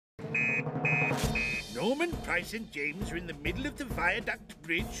Norman, Price and James are in the middle of the viaduct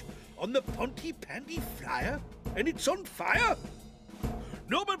bridge on the Pontypandy Flyer, and it's on fire.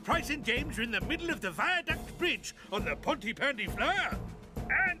 Norman, Price and James are in the middle of the viaduct bridge on the Pontypandy Flyer,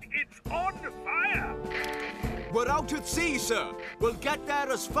 and it's on fire. We're out at sea, sir. We'll get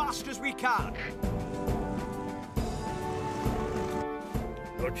there as fast as we can.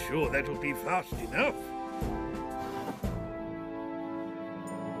 Not sure that'll be fast enough.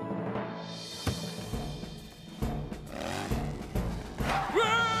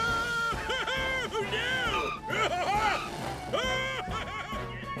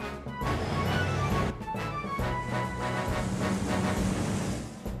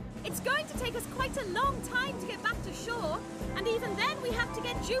 It's going to take us quite a long time to get back to shore, and even then we have to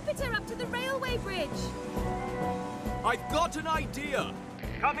get Jupiter up to the railway bridge. I've got an idea.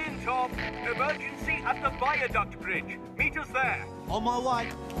 Come in, Tom. Emergency at the viaduct bridge. Meet us there. On my way.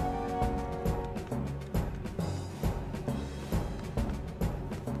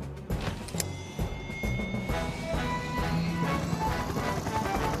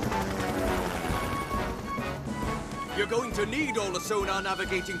 You're going to need all the sonar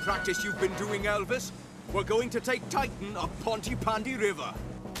navigating practice you've been doing, Elvis. We're going to take Titan up Pontypandy River.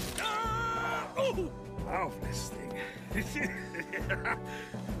 Oh, marvellous thing.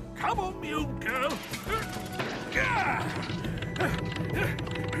 Come on, mule girl.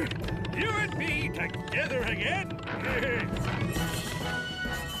 You and me together again.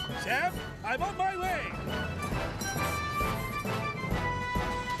 Sam, I'm on my way.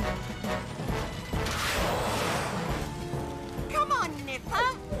 Come on,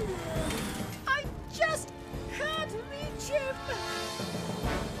 Nipper. I just can't reach him.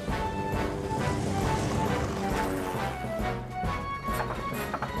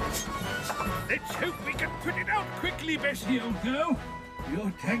 Let's hope we can put it out quickly, Bessie, old girl.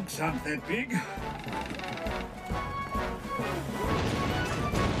 Your tanks aren't that big.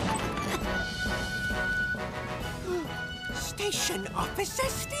 Station Officer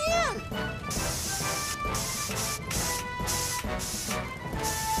Steele.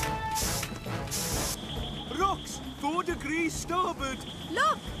 Rocks, 4 degrees starboard.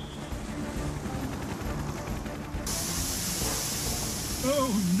 Look!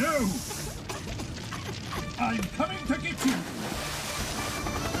 Oh, no! I'm coming to get you!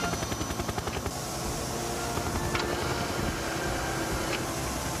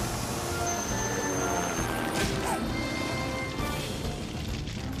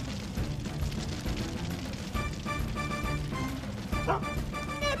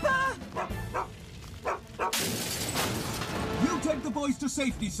 Nipper! You take the boys to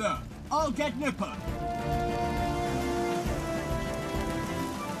safety, sir. I'll get Nipper.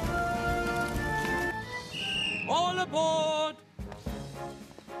 All aboard!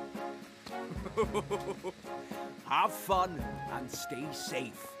 Have fun and stay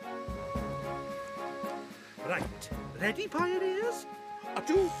safe. Right, ready, pioneers?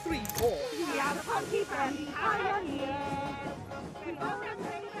 2, 3, 4. We are the Pontypandy Pioneers.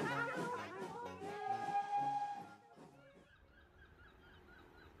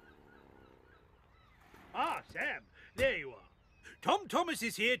 Ah, Sam, there you are. Tom Thomas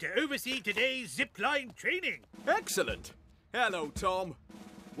is here to oversee today's zipline training. Excellent. Hello, Tom.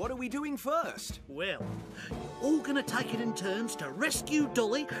 What are we doing first? Well, you're all going to take it in turns to rescue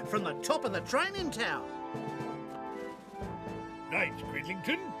Dolly from the top of the training tower. Right,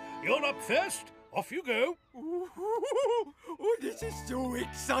 Gridlington, you're up first. Off you go. Oh, this is so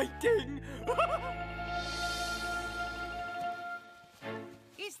exciting.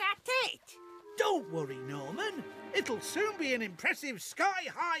 Is that it? Don't worry, Norman. It'll soon be an impressive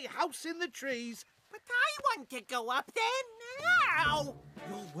sky-high house in the trees. But I want to go up there now.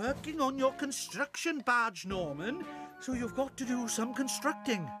 You're working on your construction badge, Norman, so you've got to do some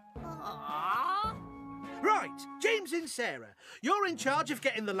constructing. Aww. Right, James and Sarah, you're in charge of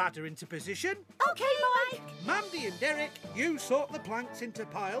getting the ladder into position. Okay, Mike. Mandy and Derek, you sort the planks into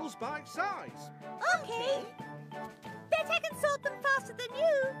piles by size. Okay. Bet I can sort them faster than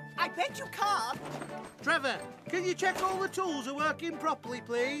you. I bet you can't. Trevor, can you check all the tools are working properly,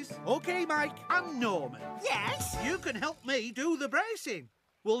 please? OK, Mike and Norman. Yes? You can help me do the bracing.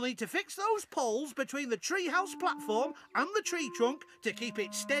 We'll need to fix those poles between the treehouse platform and the tree trunk to keep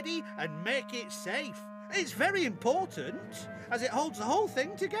it steady and make it safe. It's very important, as it holds the whole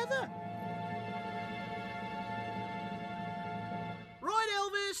thing together. Right,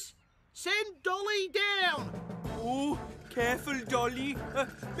 Elvis. Send Dolly down. Oh, careful, Dolly.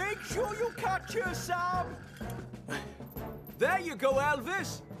 Make sure you catch her, Sam. There you go,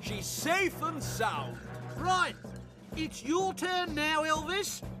 Elvis. She's safe and sound. Right. It's your turn now,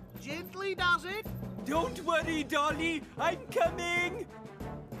 Elvis. Gently does it. Don't worry, Dolly. I'm coming.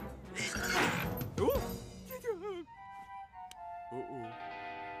 Oh. Uh-oh.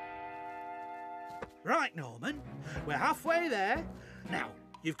 Right, Norman. We're halfway there. Now,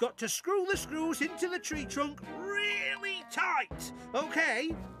 you've got to screw the screws into the tree trunk really tight,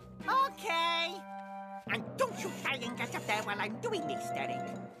 OK? OK. And don't you try and get up there while I'm doing this,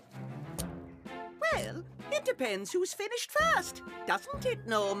 Derek. Well, it depends who's finished first, doesn't it,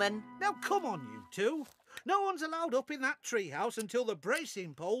 Norman? Now, come on, you two. No one's allowed up in that treehouse until the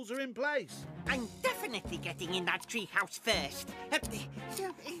bracing poles are in place. I'm definitely getting in that treehouse first. Finished!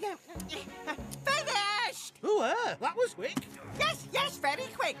 Ooh, that was quick. Yes, very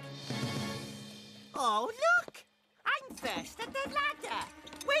quick. Oh, look! I'm first at the ladder.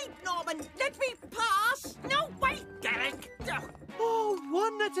 Wait, Norman, let me pass. No, wait, Derek. Oh,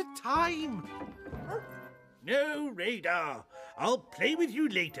 one at a time. No, Radar. I'll play with you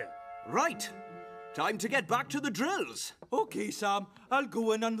later. Right. Time to get back to the drills. OK, Sam. I'll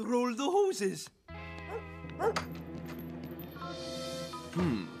go and unroll the hoses.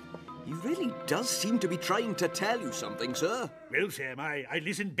 He really does seem to be trying to tell you something, sir. Well, Sam, I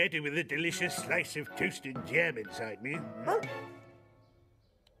listen better with a delicious slice of toast and jam inside me.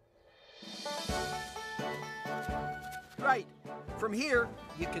 Right. From here,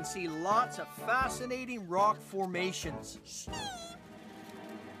 you can see lots of fascinating rock formations.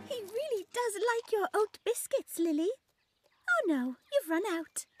 He really does like your oat biscuits, Lily. Oh no, you've run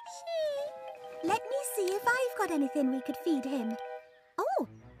out. Let me see if I've got anything we could feed him. Oh,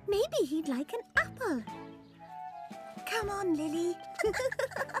 maybe he'd like an apple. Come on, Lily.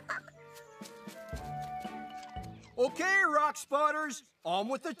 OK, rock spotters, on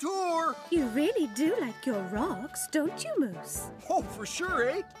with the tour. You really do like your rocks, don't you, Moose? Oh, for sure,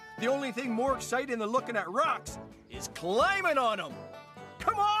 eh? The only thing more exciting than looking at rocks is climbing on them.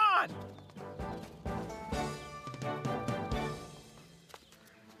 Come on!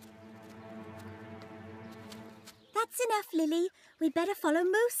 That's enough, Lily. We'd better follow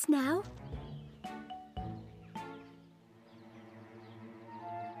Moose now.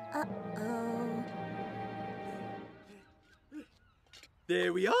 Uh-oh.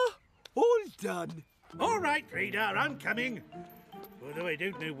 There we are. All done. All right, Radar, I'm coming. Although I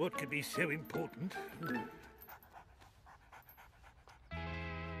don't know what could be so important.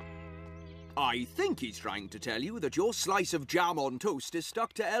 I think he's trying to tell you that your slice of jam on toast is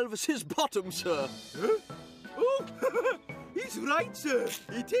stuck to Elvis's bottom, sir. Huh? Oh, he's right, sir.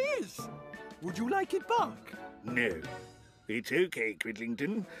 It is. Would you like it back? No. It's OK,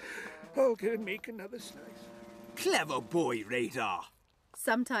 Cridlington. I'll go and make another slice. Clever boy, Radar.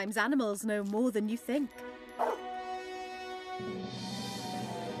 Sometimes animals know more than you think.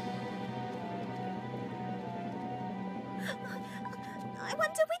 I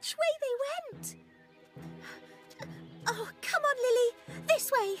wonder which way they went. Oh, come on, Lily.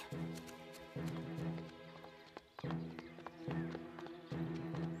 This way.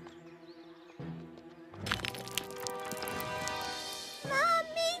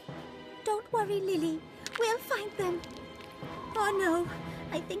 Mummy! Don't worry, Lily. We'll find them. Oh, no.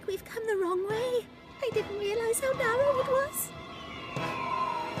 I think we've come the wrong way. I didn't realise how narrow it was.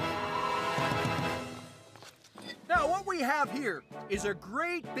 Now, what we have here is a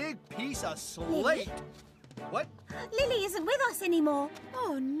great big piece of slate. Lily? What? Lily isn't with us anymore.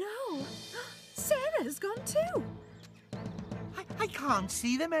 Oh, no. Sarah's gone too. I can't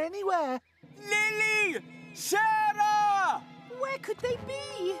see them anywhere. Lily! Sarah! Where could they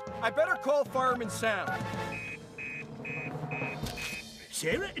be? I better call Fireman Sam.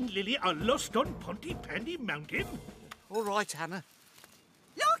 Sarah and Lily are lost on Pontypandy Mountain? All right, Hannah.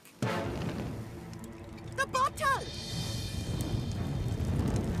 Look! The bottle!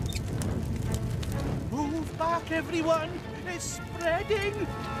 Move back, everyone. It's spreading.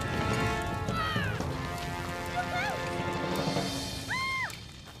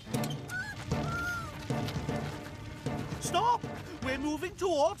 Stop! We're moving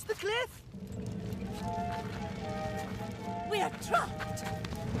towards the cliff. We're trapped.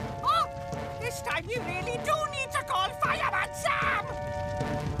 Oh, this time you really do need to call Fireman Sam!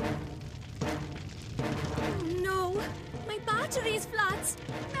 No, my battery's flat.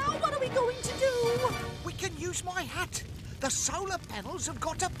 Now what are we going to do? We can use my hat. The solar panels have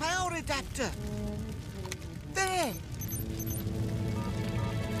got a power adapter. There.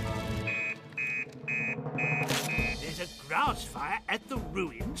 There's a grass fire at the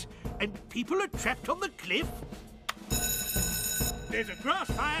ruins, and people are trapped on the cliff. There's a grass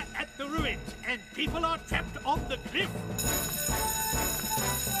fire at the ruins, and people are trapped on the cliff.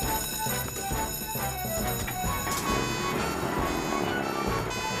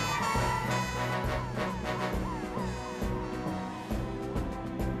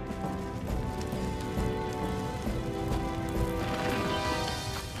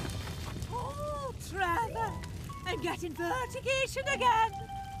 getting vertigation again.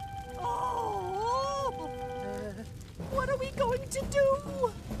 Oh! What are we going to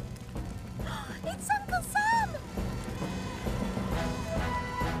do? It's Uncle Sam!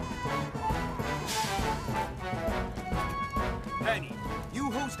 Penny,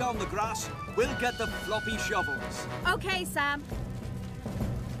 you hose down the grass. We'll get the floppy shovels. OK, Sam.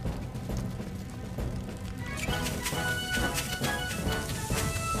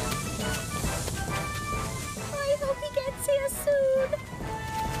 I hope he gets here soon.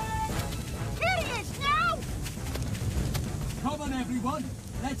 Here he is now! Come on, everyone.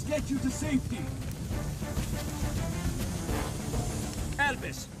 Let's get you to safety.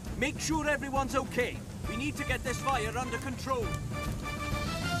 Elvis, make sure everyone's okay. We need to get this fire under control.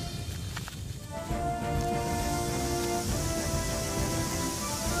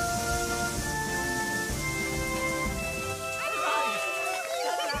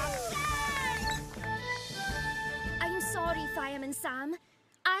 I'm sorry, Fireman Sam.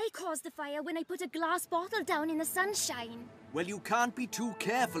 I caused the fire when I put a glass bottle down in the sunshine. Well, you can't be too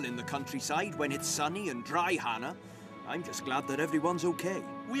careful in the countryside when it's sunny and dry, Hannah. I'm just glad that everyone's okay.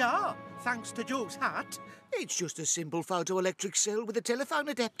 We are, thanks to Joe's hat. It's just a simple photoelectric cell with a telephone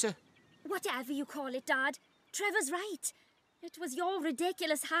adapter. Whatever you call it, Dad, Trevor's right. It was your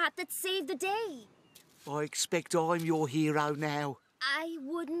ridiculous hat that saved the day. I expect I'm your hero now. I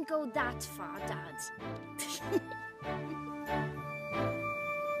wouldn't go that far, Dad.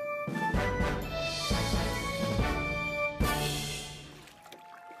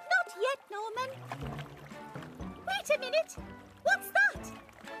 Not yet, Norman. Wait a minute. What's that?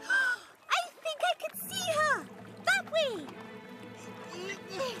 I think I can see her. That way.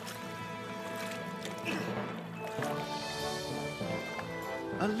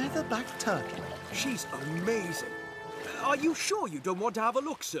 A leatherback turtle. She's amazing. Are you sure you don't want to have a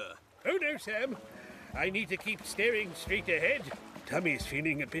look, sir? Oh, no, Sam. I need to keep staring straight ahead. Tummy's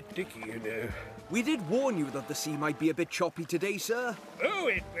feeling a bit dicky, you know. We did warn you that the sea might be a bit choppy today, sir. Oh,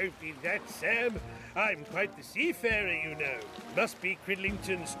 it won't be that, Sam. I'm quite the seafarer, you know. Must be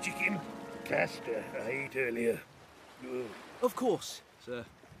Cridlington's chicken pasta I ate earlier. Oh. Of course, sir.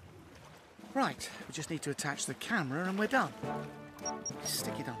 Right, we just need to attach the camera and we're done.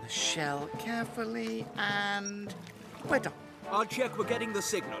 Stick it on the shell carefully and we're done. I'll check we're getting the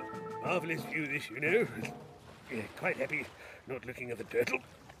signal. Marvellous view, this, you know. Yeah, quite happy not looking at the turtle.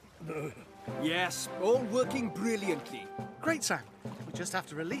 Oh. Yes, all working brilliantly. Great, Sam. We just have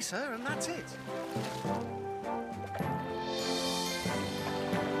to release her and that's it.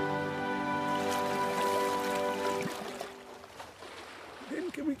 Then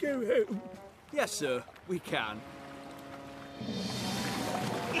can we go home? Yes, sir, we can.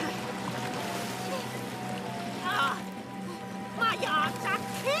 My arms are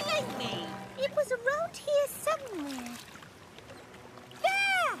killing me! It was around here somewhere.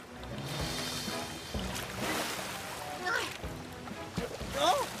 There!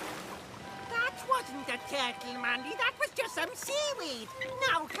 Oh! That wasn't a turtle, Mandy. That was just some seaweed.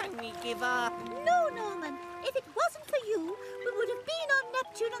 Now can we give up? No, Norman. If it wasn't for you, we would have been on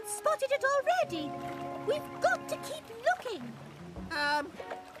Neptune and spotted it already. We've got to keep looking.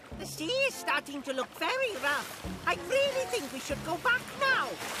 The sea is starting to look very rough. I really think we should go back now.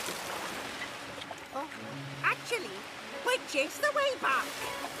 Oh, actually, which is the way back?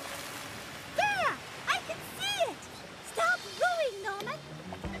 There! I can see it! Start rowing, Norman.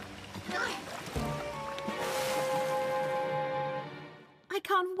 I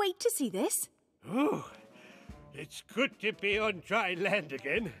can't wait to see this. Oh, it's good to be on dry land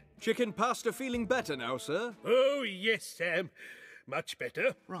again. Chicken pasta feeling better now, sir? Oh, yes, Sam. Much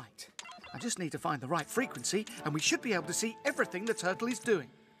better. Right. I just need to find the right frequency and we should be able to see everything the turtle is doing.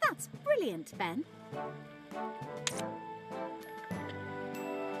 That's brilliant, Ben.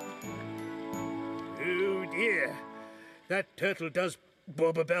 Oh, dear. That turtle does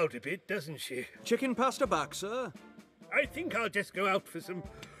bob about a bit, doesn't she? Chicken pasta back, sir? I think I'll just go out for some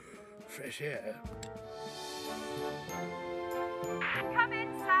fresh air. Come in,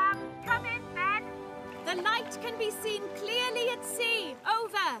 Sam. Come in, Ben. The light can be seen clearly at sea.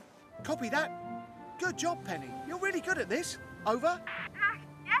 Over. Copy that. Good job, Penny. You're really good at this. Over.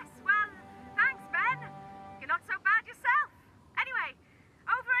 Yes, well, thanks, Ben. You're not so bad yourself. Anyway,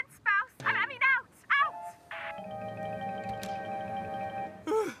 over and spouse. I mean, out.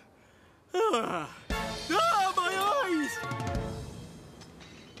 My eyes!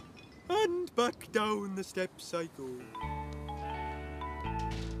 And back down the steps I go.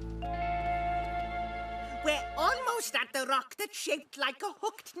 We're almost at the rock that's shaped like a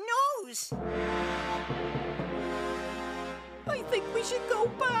hooked nose. I think we should go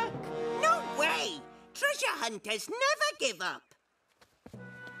back. No way! treasure hunters never give up.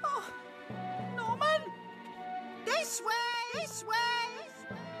 Oh, Norman! This way! This way!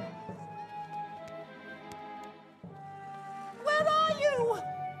 Where are you?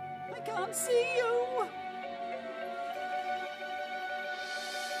 I can't see you.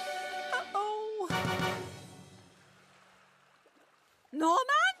 Uh-oh.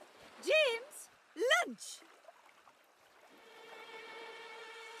 Norman? James? Lunch?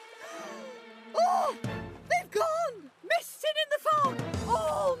 Oh! They've gone! Missing in the fog!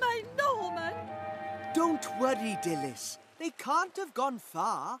 Oh, my Norman! Don't worry, Dilys. They can't have gone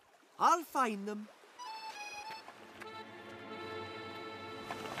far. I'll find them.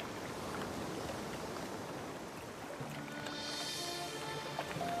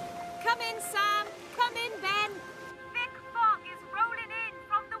 Come in, Sam. Come in, Ben. Thick fog is rolling in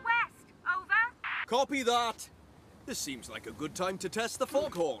from the west. Over. Copy that. This seems like a good time to test the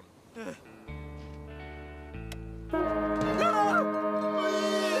foghorn.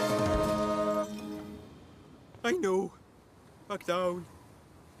 I know. Back down.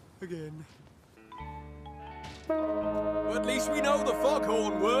 Again. Well, at least we know the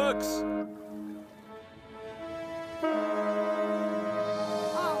foghorn works.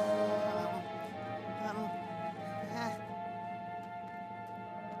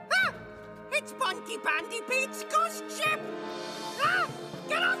 It's Pontypandy Pete's ghost ship! Ah!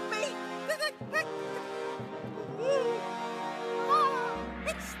 Get off me!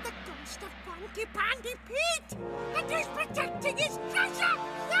 It's the ghost of Pontypandy Pete! And he's protecting his treasure!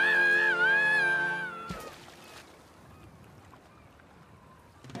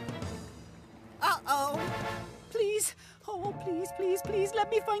 Uh-oh. Please, oh, please, please, please, let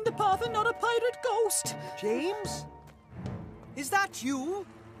me find the path and not a pirate ghost. James? Is that you?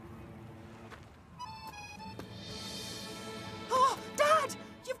 Oh, Dad,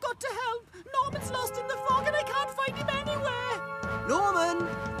 you've got to help. Norman's lost in the fog and I can't find him anywhere. Norman,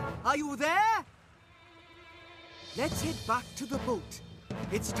 are you there? Let's head back to the boat.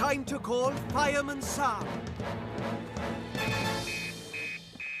 It's time to call Fireman Sam.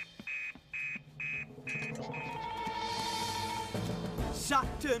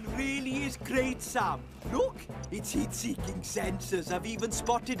 Saturn really is great, Sam. Look, its heat-seeking sensors have even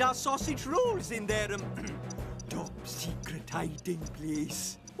spotted our sausage rolls in their top secret hiding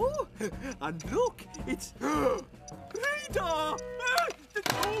place. Oh, and look, it's radar.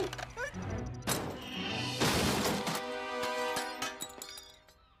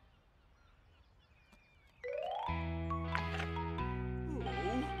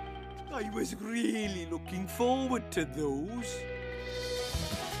 I was really looking forward to those.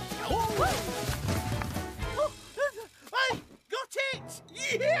 Oh, I got it!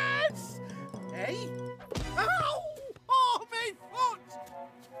 Yes! Hey? Ow! Oh, my foot!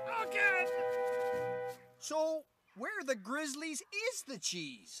 Again! So, where the Grizzlies is the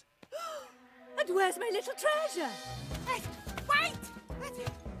cheese? And where's my little treasure? Wait!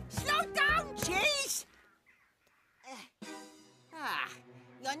 Slow down, Cheese!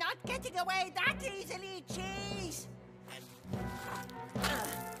 You're not getting away that easily, Cheese!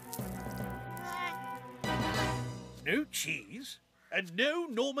 No cheese and no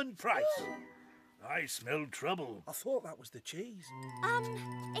Norman Price. I smell trouble. I thought that was the cheese.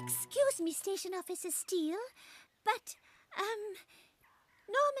 Excuse me, Station Officer Steele, but,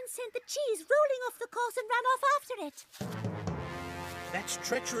 Norman sent the cheese rolling off the course and ran off after it. That's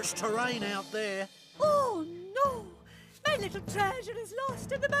treacherous terrain out there. Oh, no! My little treasure is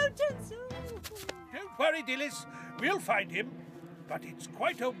lost in the mountains. Oh. Don't worry, Dilys. We'll find him. But it's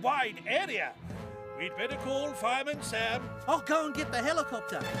quite a wide area. We'd better call Fireman Sam. I'll go and get the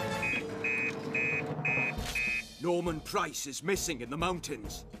helicopter. Norman Price is missing in the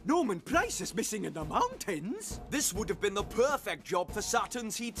mountains. Norman Price is missing in the mountains? This would have been the perfect job for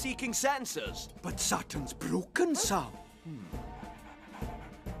Saturn's heat-seeking sensors. But Saturn's broken, Sam.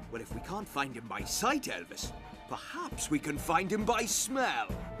 Well, if we can't find him by sight, Elvis, perhaps we can find him by smell.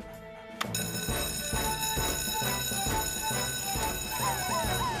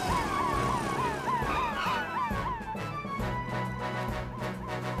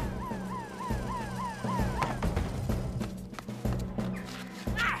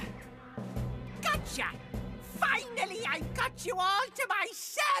 Gotcha! Finally, I got you all to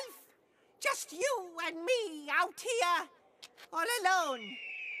myself! Just you and me out here, all alone,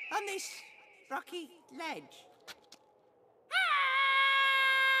 on this rocky ledge.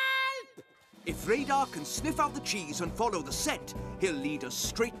 Help! If Radar can sniff out the cheese and follow the scent, he'll lead us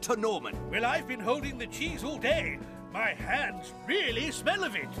straight to Norman. Well, I've been holding the cheese all day. My hands really smell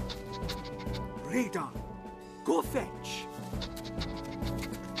of it. Radar, go fetch.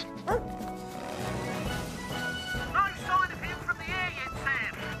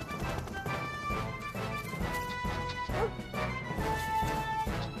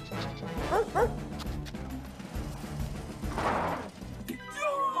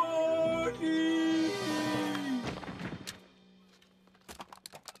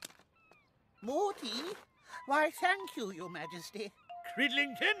 Morty? Why, thank you, Your Majesty.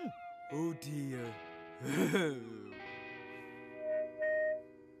 Cridlington? Oh, dear.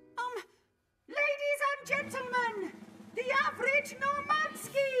 Ladies and gentlemen, the average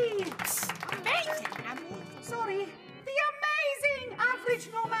Normanski! Amazing! Sorry, the amazing average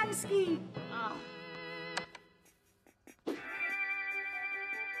Normanski! Oh.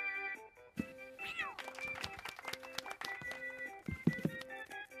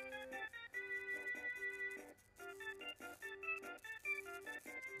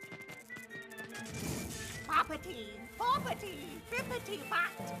 Boppity, bippity,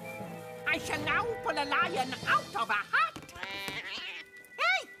 bat. I shall now pull a lion out of a hat.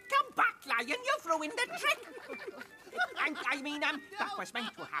 Hey, come back, lion, you've ruined the trick. That was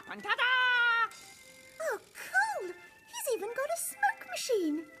meant to happen. Ta-da! Oh, cool! He's even got a smoke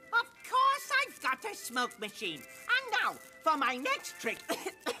machine. Of course I've got a smoke machine. And now, for my next trick.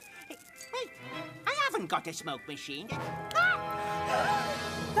 Wait, I haven't got a smoke machine. Ah!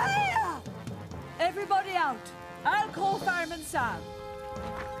 There! Everybody out. I'll call Fireman Sam.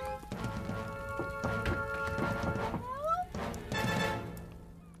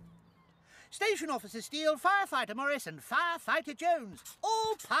 Station Officer Steele, Firefighter Morris and Firefighter Jones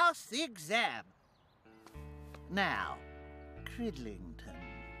all passed the exam. Now, Cridlington.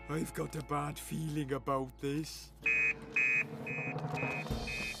 I've got a bad feeling about this.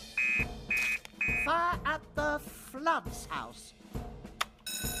 Fire at the Flood's house.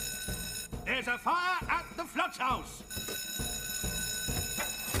 There's a fire at the Flood's house.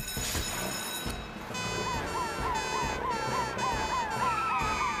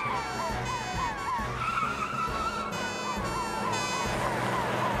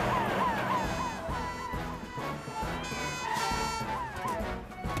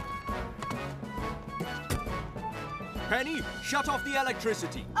 Penny, shut off the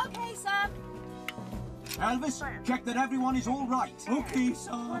electricity. Okay, Sam. Elvis, check that everyone is all right. Okay,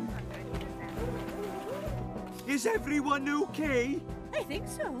 son. Is everyone okay? I think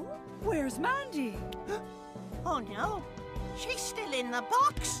so. Where's Mandy? Oh, no. She's still in the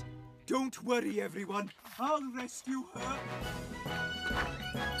box. Don't worry, everyone. I'll rescue her.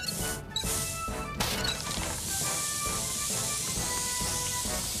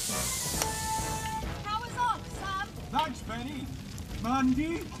 Power's off, Sam. Thanks, Penny.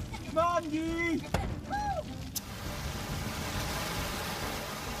 Mandy? Mandy!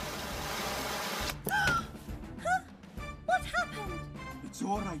 What happened? It's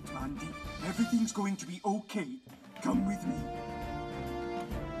all right, Mandy. Everything's going to be okay. Come with me.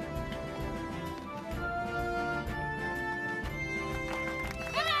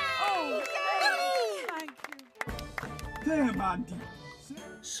 Oh, thank you. There, Mandy.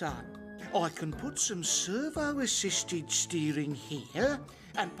 Son, I can put some servo-assisted steering here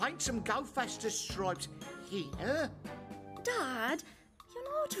and paint some Go Faster stripes here. Dad, you're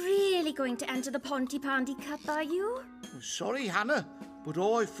not really going to enter the Pontypandy Cup, are you? Sorry, Hannah, but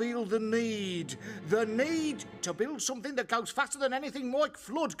I feel the need to build something that goes faster than anything Mike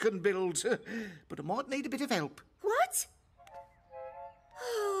Flood can build. But I might need a bit of help. What?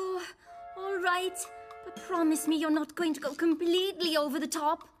 Oh, all right. But promise me you're not going to go completely over the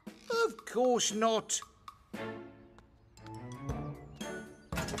top. Of course not.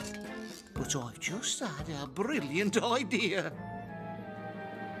 But I've just had a brilliant idea.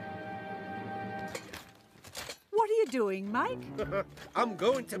 What are you doing, Mike? I'm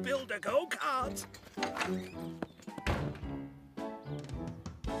going to build a go-kart.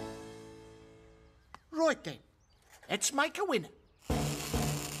 Right then, let's make a winner.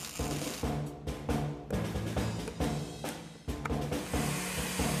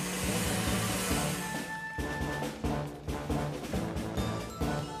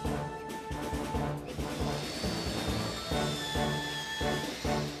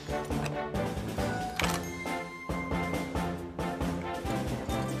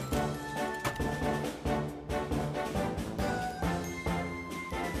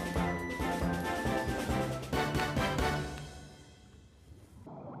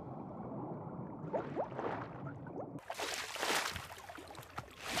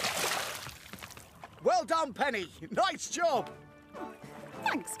 Well done, Penny. Nice job.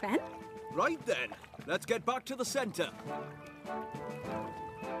 Thanks, Ben. Right then, let's get back to the centre.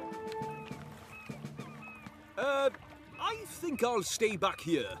 I think I'll stay back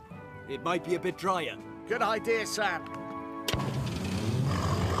here. It might be a bit drier. Good idea, Sam.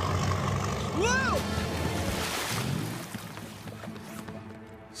 Whoa!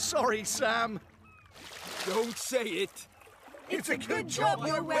 Sorry, Sam. Don't say it. It's a good job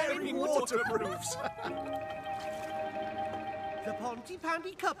you're wearing waterproofs. The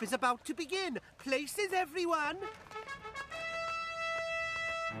Pontypandy Cup is about to begin. Places, everyone.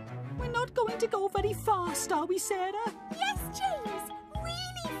 We're not going to go very fast, are we, Sarah? Yes, James,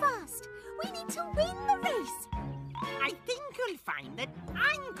 really fast. We need to win the race. I think you'll find that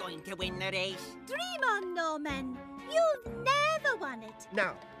I'm going to win the race. Dream on, Norman. You've never won it.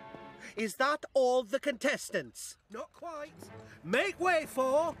 Now, is that all the contestants? Not quite. Make way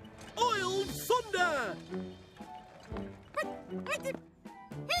for Oiled Thunder! But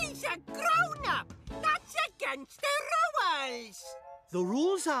he's a grown-up. That's against the rules. The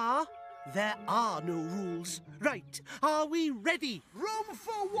rules are... there are no rules. Right, are we ready? Room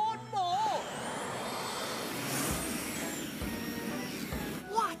for one more!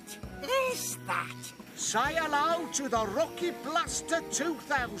 What is that? Say hello to the Rocky Blaster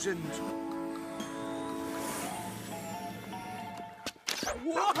 2000.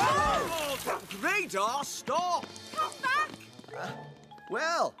 Whoa! Radar, stop! Come back!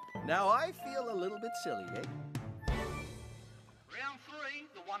 Well, now I feel a little bit silly, eh? Round 3,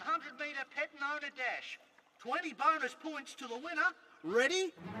 the 100-metre pet and owner dash. 20 bonus points to the winner.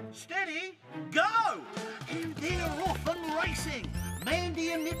 Ready, steady, go! And they're off and racing.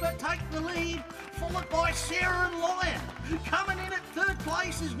 Mandy and Nipper take the lead, followed by Sarah and Lion. Coming in at third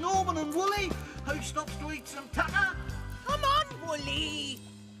place is Norman and Wooly, who stops to eat some tucker. Come on, Wooly!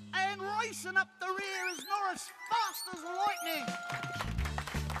 And racing up the rear is Norris, fast as lightning.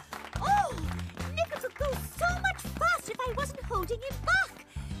 Oh, Nipper could go so much faster if I wasn't holding him back.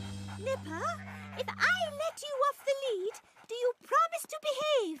 Nipper, if I let you off the lead, do you promise to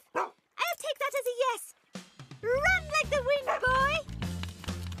behave? I'll take that as a yes. Run like the wind, boy!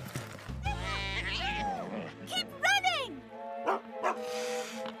 Keep running!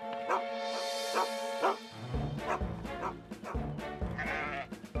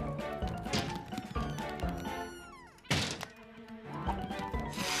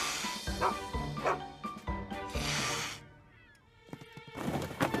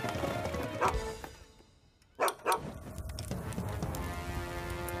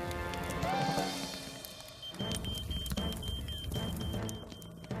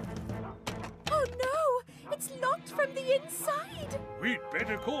 From the inside. We'd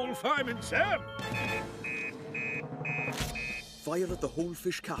better call Fireman Sam. Fire at the Whole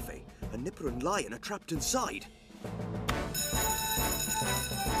Fish Cafe, and Nipper and Lion are trapped inside.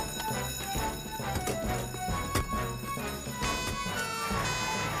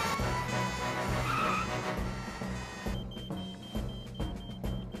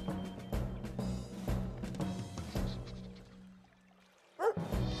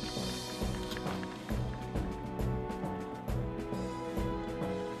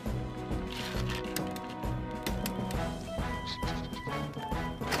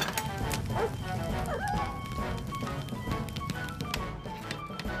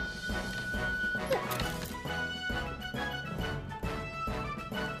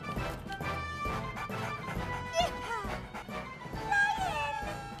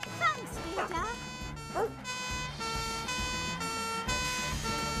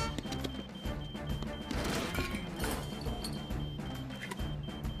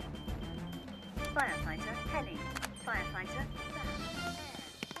 Firefighter Penny. Firefighter Sam.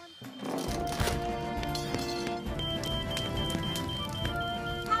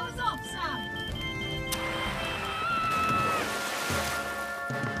 Power's off, Sam.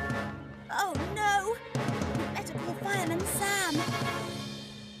 Oh, no. We'd better call Fireman Sam.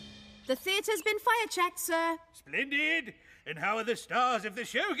 The theatre's been fire-checked, sir. Splendid. And how are the stars of the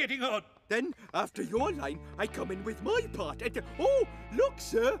show getting on? Then, after your line, I come in with my part. And, oh, look,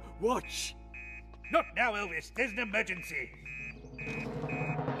 sir, watch. Not now, Elvis. There's an emergency.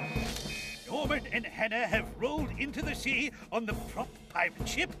 Norman and Hannah have rolled into the sea on the prop pirate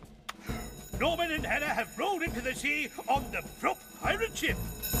ship. Norman and Hannah have rolled into the sea on the prop pirate ship.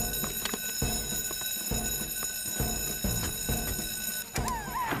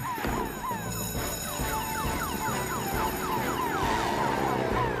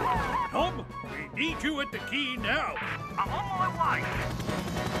 Tom, we need you at the key now. I'm on my way.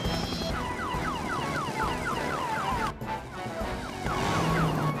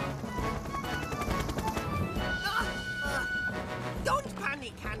 Don't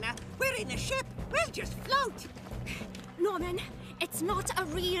panic, Hannah. We're in a ship. We'll just float. Norman, it's not a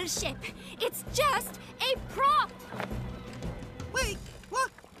real ship. It's just a prop. Wait,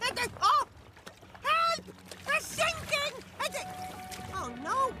 what? Oh! Help! We're sinking! Oh,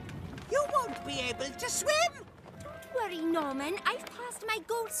 no. You won't be able to swim. Don't worry, Norman. I've passed my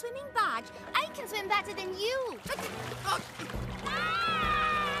gold swimming badge. I can swim better than you.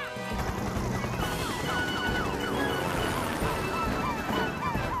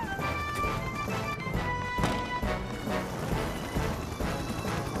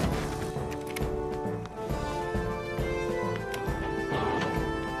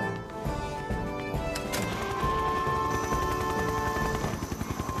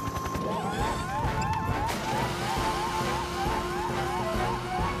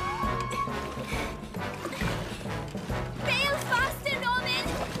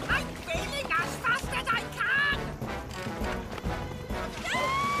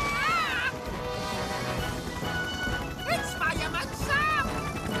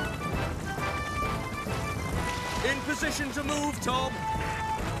 position to move, Tom.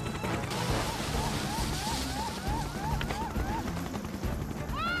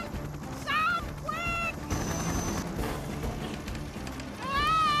 Sam, quick!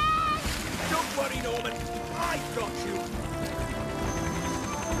 Don't worry, Norman. I've got you.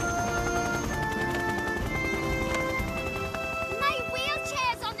 My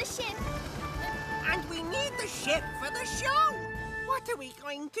wheelchair's on the ship. And we need the ship for the show. What are we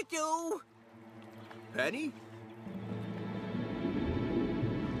going to do? Penny?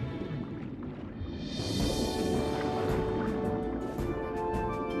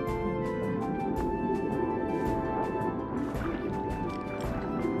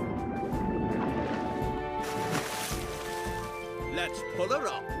 Let's pull her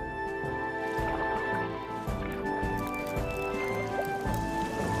up.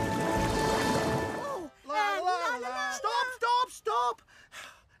 Stop!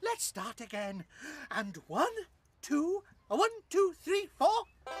 Let's start again. And 1, 2, 1, 2, 3, 4.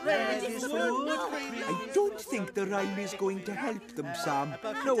 Ready for I don't think the rhyme is going to help them, Sam.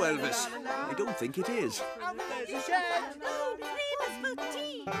 No, Elvis. I don't think it is. Oh, cream for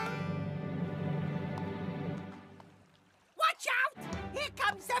tea. Watch out! Here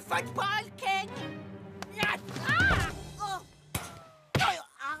comes the football king! Yes! Ah! Oh.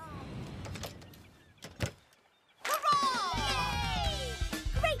 Ah. Hurrah!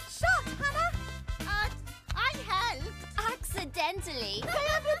 Great shot, Hannah. I helped. Accidentally. Hey,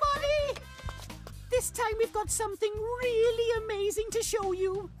 everybody! This time we've got something really amazing to show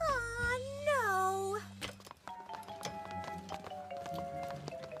you. Oh, no.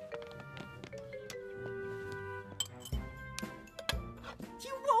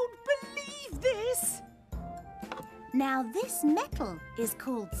 You won't believe this. Now, this metal is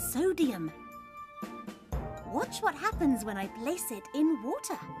called sodium. Watch what happens when I place it in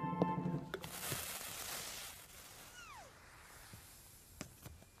water.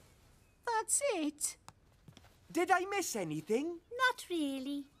 That's it. Did I miss anything? Not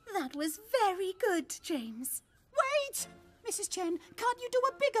really. That was very good, James. Wait! Mrs. Chen, can't you do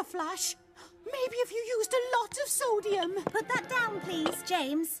a bigger flash? Maybe if you used a lot of sodium. Put that down, please,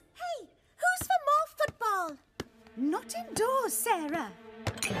 James. Hey, who's for more football? Not indoors, Sarah.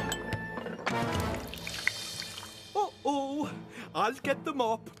 Uh-oh. I'll get the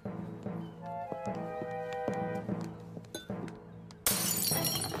mop.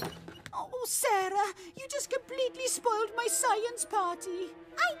 Oh, Sarah, you just completely spoiled my science party.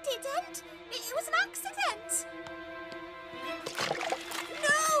 I didn't. It was an accident.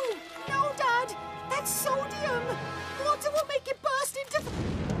 No! No, Dad, that's sodium. Water will make it burst into...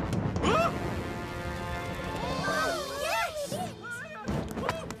 Ah! Oh, yes!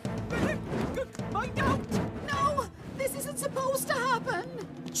 Mind out! No, this isn't supposed to happen.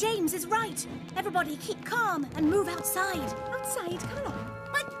 James is right. Everybody keep calm and move outside. Outside, come along.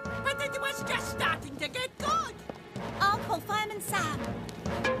 But it was just starting to get good. I'll call Fireman Sam.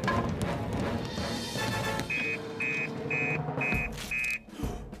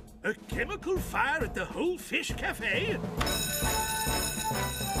 A chemical fire at the Whole Fish Cafe?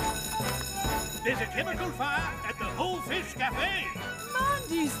 There's a chemical fire at the Whole Fish Cafe.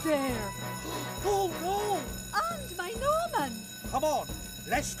 Mandy's there. Oh, no! And my Norman. Come on,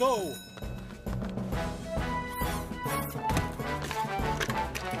 let's go.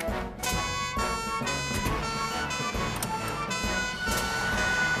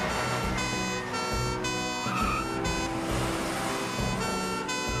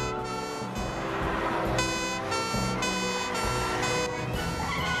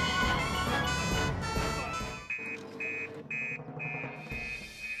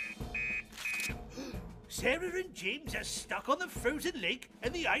 Sarah and James are stuck on the frozen lake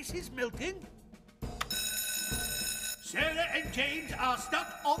and the ice is melting. Sarah and James are stuck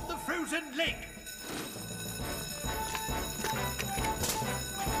on the frozen lake.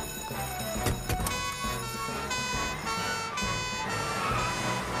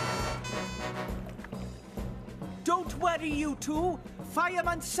 Don't worry, you two.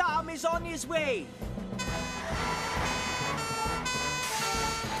 Fireman Sam is on his way.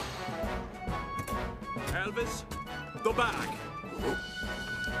 Elvis, the bag.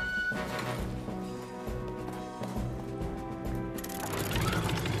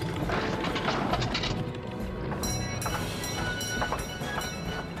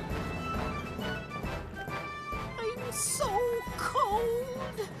 I'm so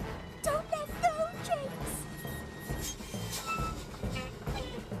cold. Don't let go, James.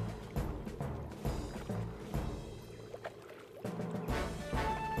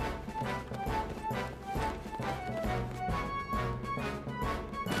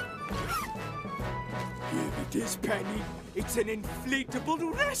 it is, Penny. It's an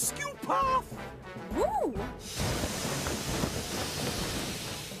inflatable rescue path. Ooh!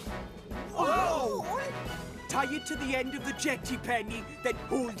 Whoa! Tie it to the end of the jetty, Penny, then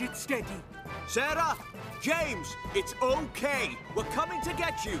hold it steady. Sarah, James, it's okay. We're coming to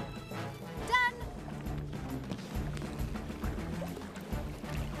get you. Done!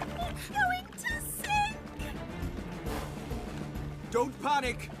 It's going to sink! Don't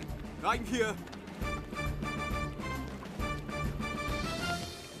panic. I'm here.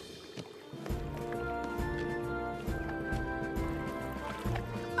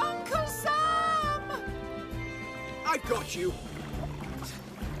 Uncle Sam! I've got you.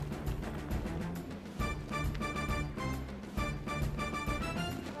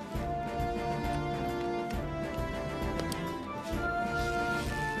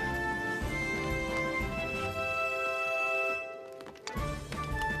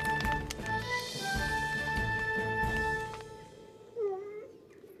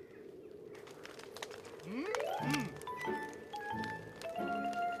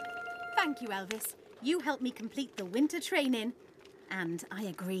 Thank you, Elvis. You helped me complete the winter training. And I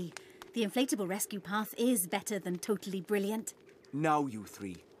agree. The inflatable rescue path is better than totally brilliant. Now, you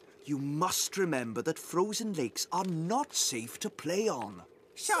three, you must remember that frozen lakes are not safe to play on.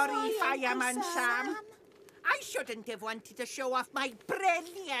 Sorry, Fireman Sam. I shouldn't have wanted to show off my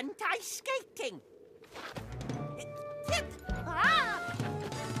brilliant ice skating. Ah!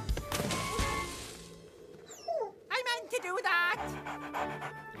 I meant to do that.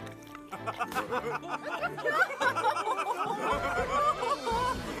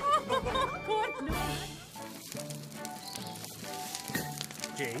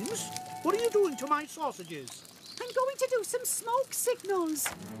 James, what are you doing to my sausages? I'm going to do some smoke signals.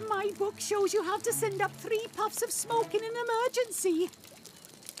 My book shows you have to send up 3 puffs of smoke in an emergency.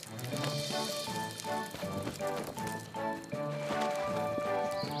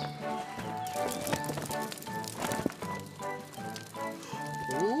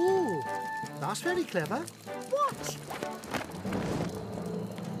 Oh, that's very clever. Watch.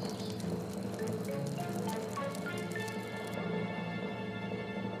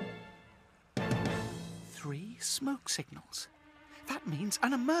 Three smoke signals. That means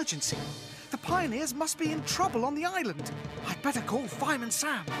an emergency. The pioneers must be in trouble on the island. I'd better call Fireman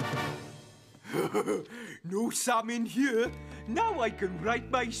Sam. No Sam in here. Now I can write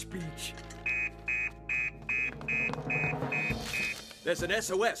my speech. There's an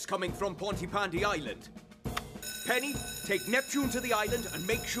SOS coming from Pontypandy Island. Penny, take Neptune to the island and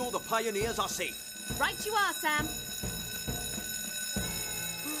make sure the pioneers are safe. Right you are, Sam.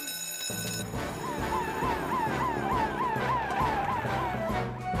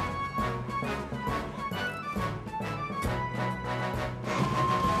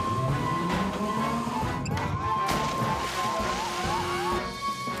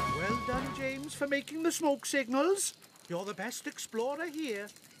 Well done, James, for making the smoke signals. You're the best explorer here.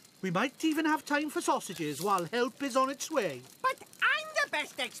 We might even have time for sausages while help is on its way. But I'm the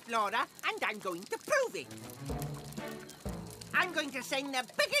best explorer, and I'm going to prove it. I'm going to send the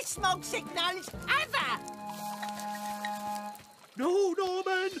biggest smoke signals ever! No,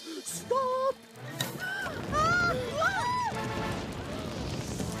 Norman! Stop!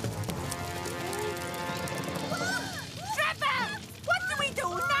 Trevor! What do we do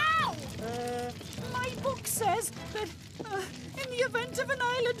now? My book says that in the event of an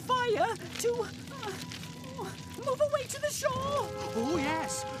island fire, to move away to the shore. Oh,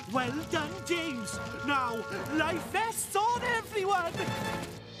 yes. Well done, James. Now, life vests on, everyone.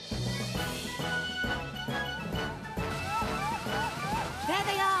 There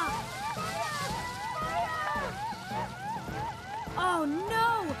they are. Oh,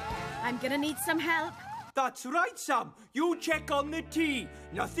 no. I'm gonna need some help. That's right, Sam. You check on the tea.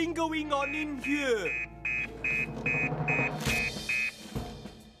 Nothing going on in here.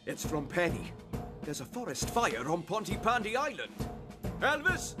 It's from Penny. There's a forest fire on Pontypandy Island.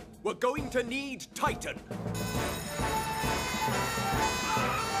 Elvis, we're going to need Titan.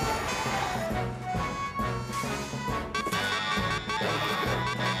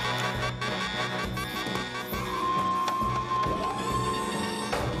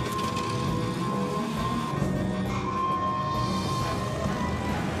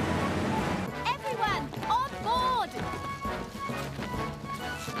 Everyone, on board.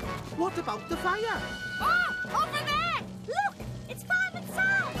 What about the fire? Ah! Over there! Look! It's Fireman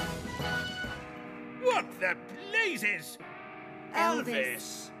Sam! What the blazes?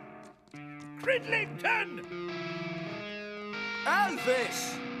 Elvis! Cridlington!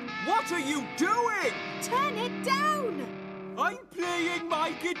 Elvis! What are you doing? Turn it down. I'm playing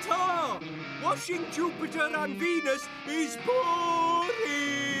my guitar. Washing Jupiter and Venus is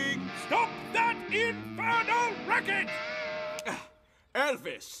boring. Stop that infernal racket!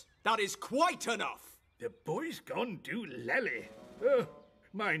 Elvis, that is quite enough. The boy's gone doolally. Oh,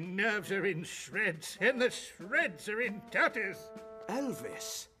 my nerves are in shreds, and the shreds are in tatters.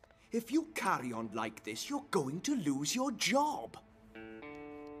 Elvis, if you carry on like this, you're going to lose your job.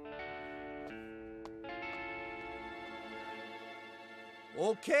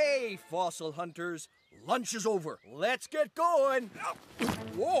 Okay, fossil hunters. Lunch is over. Let's get going.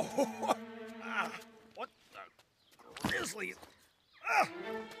 Whoa! What the grizzly?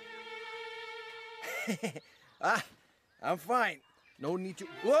 I'm fine. No need to.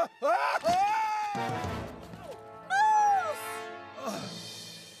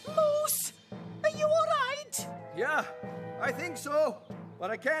 Moose! Are you all right? Yeah, I think so,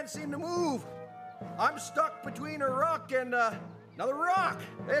 but I can't seem to move. I'm stuck between a rock and another rock.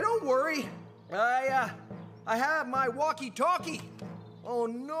 Hey, don't worry. I have my walkie-talkie. Oh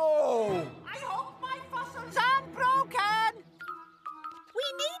no! I hope my fossils aren't broken. We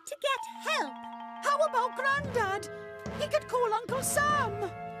need to get help. How about Grandad? He could call Uncle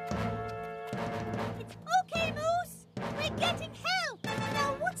Sam. It's okay, Moose. We're getting help.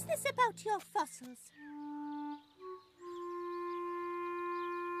 Now, what's this about your fossils?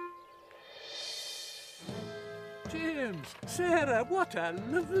 James, Sarah, what a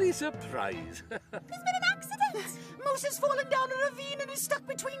lovely surprise. There's been an accident. Moose has fallen down a ravine and is stuck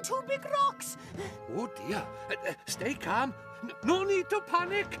between two big rocks. Oh, dear. Stay calm. No need to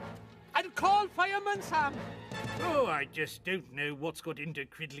panic. I'll call Fireman Sam. Oh, I just don't know what's got into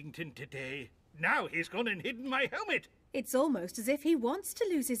Cridlington today. Now he's gone and hidden my helmet. It's almost as if he wants to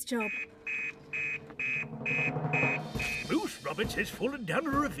lose his job. Moose Roberts has fallen down a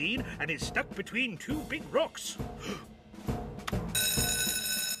ravine and is stuck between two big rocks.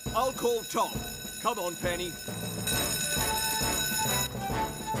 I'll call Tom. Come on, Penny.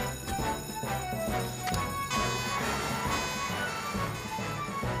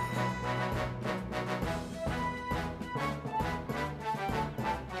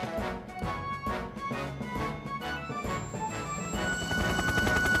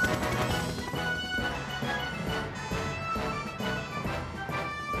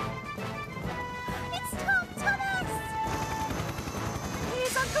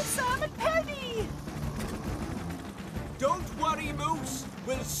 Don't worry, Moose.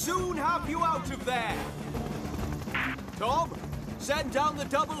 We'll soon have you out of there. Tom, send down the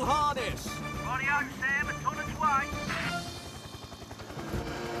double harness. Body out, Sam. It's on its way.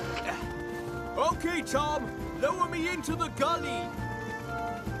 Okay, Tom. Lower me into the gully.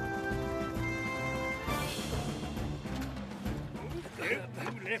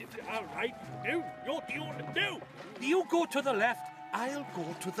 Left, all right. No, you're the only. No, you go to the left. I'll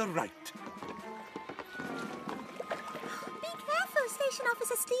go to the right. Station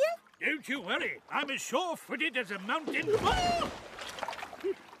Officer Steele? Don't you worry. I'm as sure-footed as a mountain. Oh!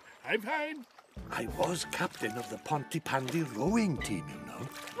 I'm fine. I was captain of the Pontypandy rowing team, you know.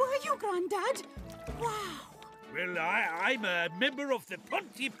 Were you, Grandad? Wow. Well, I'm a member of the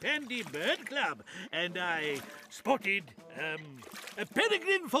Pontypandy Bird Club, and I spotted, a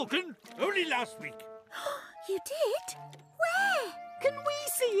peregrine falcon only last week. You did? Where? Can we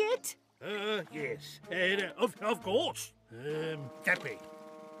see it? Yes. Of course. That way.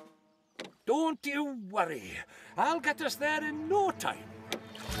 Don't you worry. I'll get us there in no time.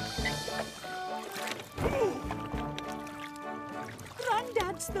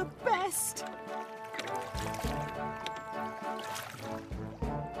 Grandad's the best.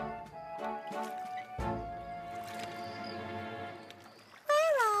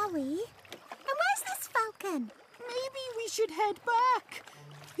 Where are we? And where's this falcon? Maybe we should head back.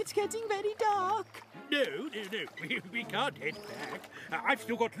 It's getting very dark. No. We can't head back. I've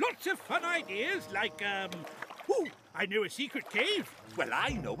still got lots of fun ideas, like, I know a secret cave. Well,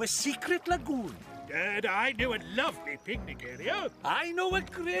 I know a secret lagoon. And I know a lovely picnic area. I know a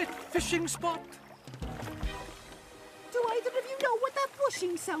great fishing spot. Do either of you know what that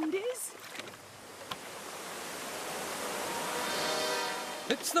whooshing sound is?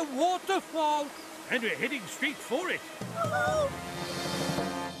 It's the waterfall. And we're heading straight for it. Oh!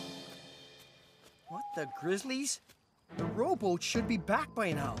 What the grizzlies? The rowboat should be back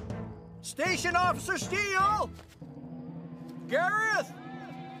by now. Station Officer Steele! Gareth!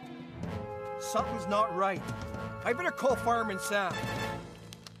 Something's not right. I better call Fireman Sam.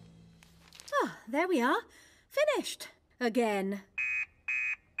 Ah, there we are. Finished. Again.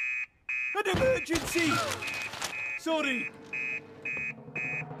 An emergency! Sorry.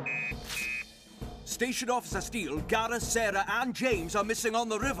 Station Officer Steele, Gareth, Sarah and James are missing on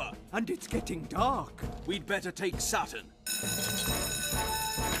the river. And it's getting dark. We'd better take Saturn.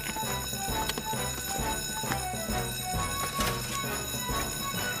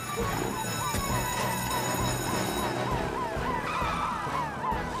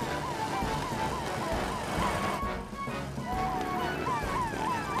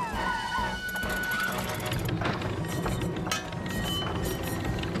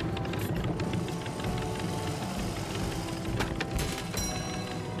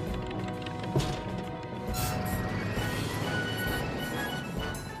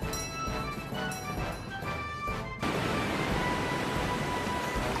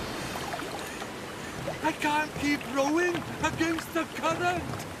 I can't keep rowing against the current.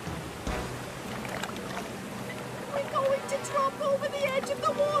 We're going to drop over the edge of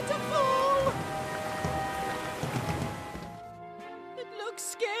the waterfall. It looks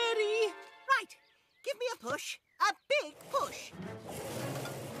scary. Right, give me a push. A big push.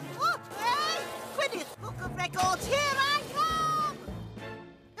 Oh, hey! Gwyneth, Book of Records, here I come!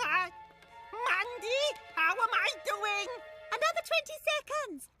 Mandy, how am I doing? Another 20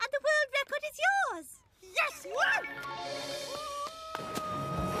 seconds, and the world record is yours. Yes!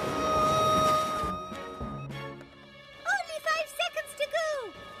 Only 5 seconds to go.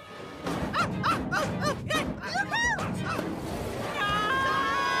 Look out!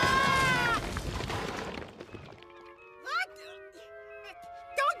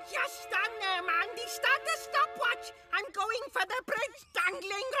 Don't just stand there, Mandy. Start the stopwatch. I'm going for the bridge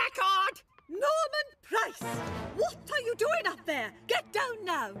dangling record. Norman Price! What are you doing up there? Get down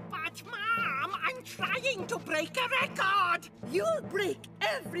now! But, Mom, I'm trying to break a record. You'll break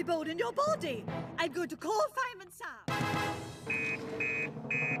every bone in your body. I'm going to call Fireman Sam.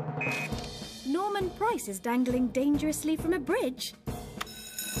 Norman Price is dangling dangerously from a bridge.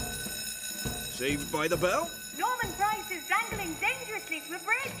 Saved by the bell? Norman Price is dangling dangerously from a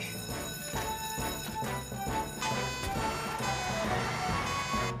bridge.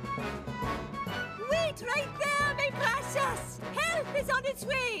 Wait right there, my precious! Help is on its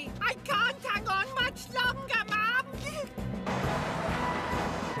way! I can't hang on much longer, Mom.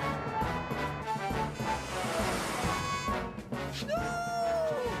 No!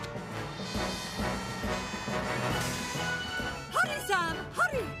 Hurry, Sam,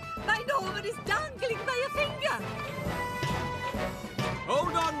 hurry! My Norman is dangling by a finger!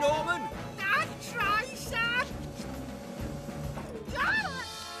 Hold on, Norman! I'll try, Sam.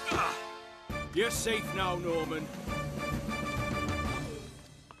 You're safe now, Norman.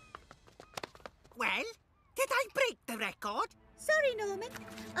 Well, did I break the record? Sorry, Norman.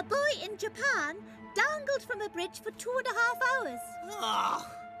 A boy in Japan dangled from a bridge for 2.5 hours. Oh,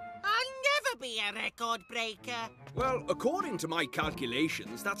 I'll never be a record breaker. Well, according to my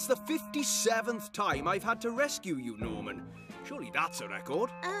calculations, that's the 57th time I've had to rescue you, Norman. Surely that's a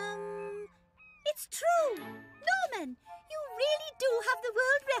record. It's true. Norman, you really do have the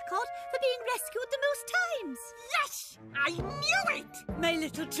world record for being rescued the most times. Yes, I knew it. My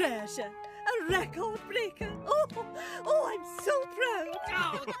little treasure, a record breaker. Oh, I'm so proud.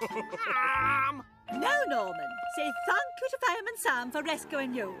 Oh, Mom. Now, Norman, say thank you to Fireman Sam for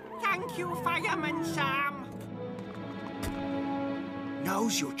rescuing you. Thank you, Fireman Sam.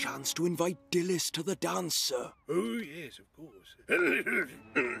 Now's your chance to invite Dilys to the dance, sir. Oh, yes, of course.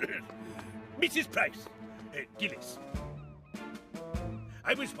 Mrs. Price, Dilys.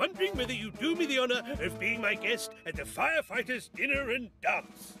 I was wondering whether you'd do me the honour of being my guest at the firefighters' dinner and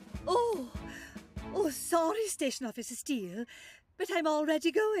dance. Oh, sorry, Station Officer Steele, but I'm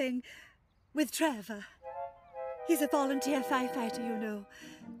already going with Trevor. He's a volunteer firefighter, you know.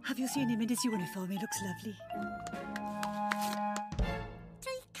 Have you seen him in his uniform? He looks lovely.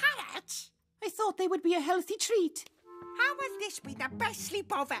 3 carrots? I thought they would be a healthy treat. How will this be the best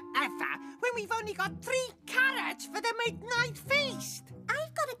sleepover ever when we've only got 3 carrots for the midnight feast?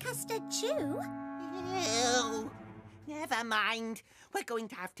 I've got a custard too. Ew. Never mind. We're going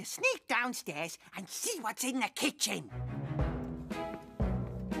to have to sneak downstairs and see what's in the kitchen.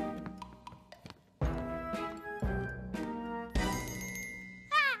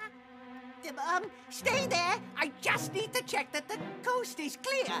 Stay there. I just need to check that the coast is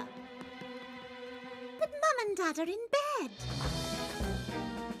clear. But Mum and Dad are in bed.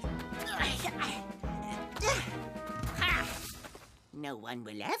 No one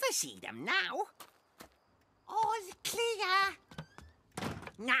will ever see them now. All clear.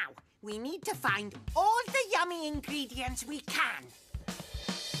 Now, we need to find all the yummy ingredients we can.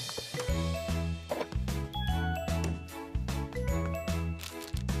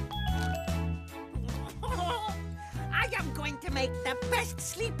 I am going to make the best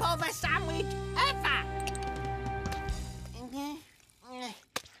sleepover sandwich ever.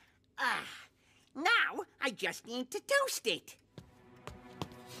 Now I just need to toast it.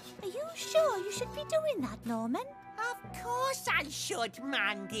 Are you sure you should be doing that, Norman? Of course I should,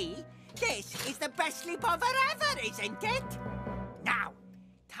 Mandy. This is the best sleepover ever, isn't it? Now,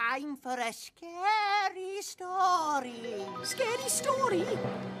 time for a scary story. Scary story?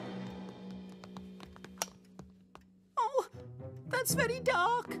 Oh, that's very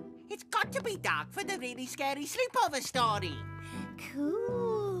dark. It's got to be dark for the really scary sleepover story.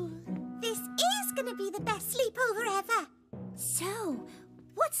 Cool. This is going to be the best sleepover ever. So,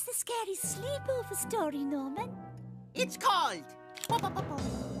 what's the scary sleepover story, Norman? It's called The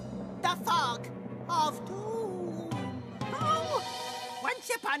Fog of Doom. Oh! Once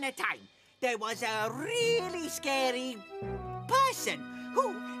upon a time, there was a really scary person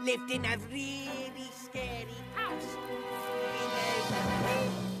who lived in a really scary house.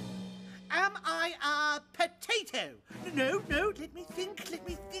 Am I a potato? No, let me think.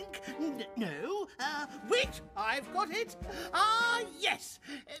 No, wait, I've got it. Yes.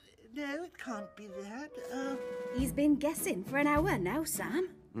 No, it can't be that. He's been guessing for an hour now, Sam.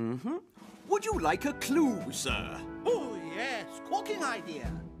 Mm-hmm. Would you like a clue, sir? Oh, yes, corking idea.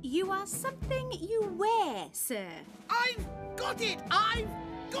 You are something you wear, sir. I've got it!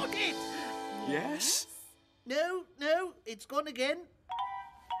 Yes? No, it's gone again.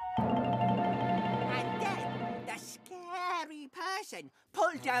 And then the scary person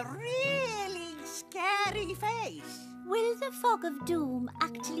pulled a really scary face. Will the fog of doom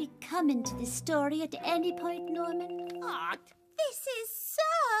actually come into the story at any point, Norman? What? This is so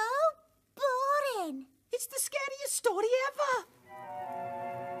boring. It's the scariest story ever.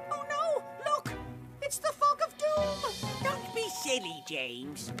 Oh no, look! It's the fog of doom! Don't be silly,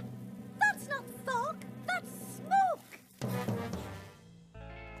 James. That's not fog, that's smoke.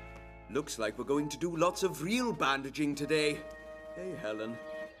 Looks like we're going to do lots of real bandaging today. Hey, Helen.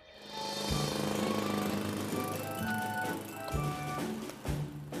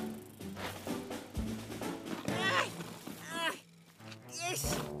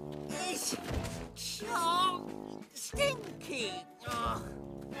 This is so stinky. Oh.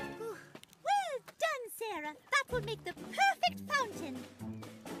 Well done, Sarah. That will make the perfect fountain.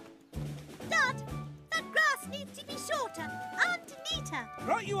 Dad, that grass needs to be shorter and neater.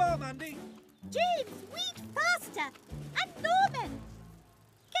 Right you are, Mandy. James, weed faster. And Norman,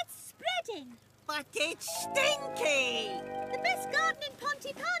 get spreading. But it's stinky. The best garden in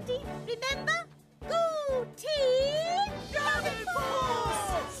Pontypandy, remember? Go team! Garden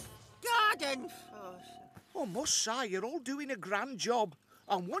Force! Garden Force. I must say, you're all doing a grand job.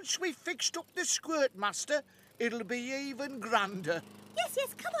 And once we've fixed up the squirt master, it'll be even grander.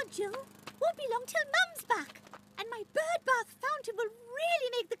 Yes, come on, Joe. Won't be long till Mum's back. And my bird bath fountain will really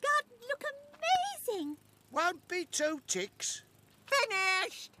make the garden look amazing. Won't be 2 ticks.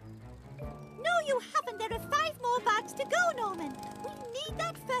 Finished! No, you haven't. There are 5 more bags to go, Norman. We need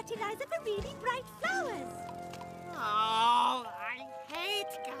that fertilizer for really bright flowers. Oh, I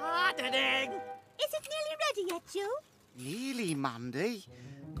hate gardening. Is it nearly ready yet, Joe? Nearly, Mandy.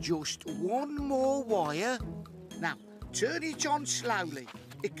 Just 1 more wire. Now, turn it on slowly.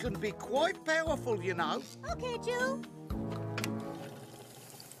 It can be quite powerful, you know. OK, Joe.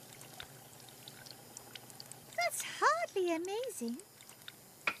 That's hardly amazing.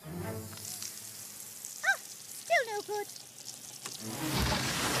 Ah, still no good.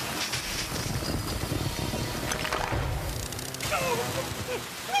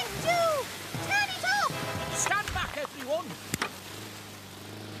 Quick, Joe! Turn it off! Stand back, everyone.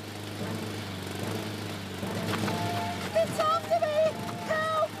 It's after me!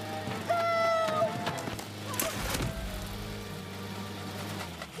 Help! Help!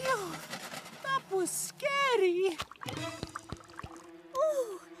 Phew, that was scary.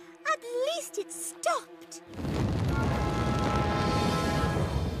 Ooh, at least it stopped.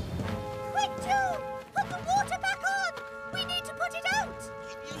 Quick, Joe! Put the water back on! We need to put it out!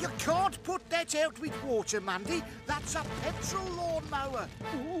 You can't put that out with water, Mandy. That's a petrol lawnmower.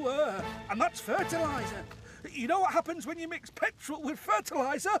 Ooh, and that's fertilizer. You know what happens when you mix petrol with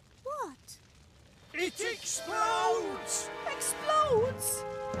fertilizer? What? It explodes! Explodes?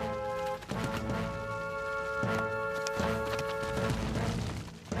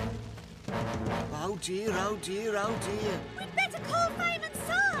 Oh dear, oh dear, oh dear. We'd better call Fireman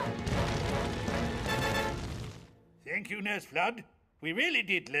Sam! Thank you, Nurse Flood. We really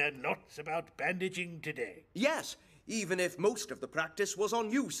did learn lots about bandaging today. Yes, even if most of the practice was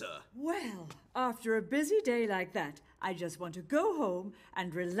on you, sir. Well, after a busy day like that, I just want to go home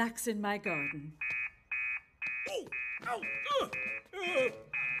and relax in my garden. Oh,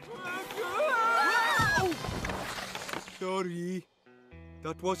 Sorry.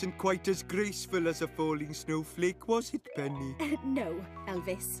 That wasn't quite as graceful as a falling snowflake, was it, Penny? No,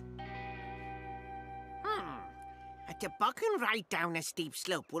 Elvis. A toboggan ride down a steep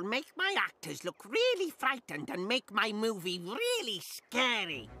slope will make my actors look really frightened and make my movie really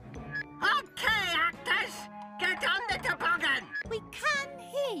scary. Okay, actors, get on the toboggan. We can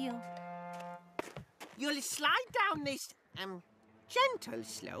hear you. You'll slide down this, gentle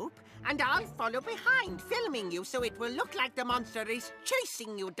slope, and I'll follow behind, filming you so it will look like the monster is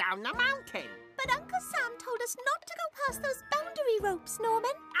chasing you down the mountain. But Uncle Sam told us not to go past those boundary ropes,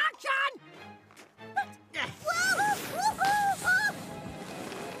 Norman. Action! But... Whoa!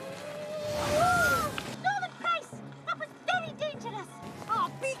 Whoa! Norman Price, that was very dangerous. Oh,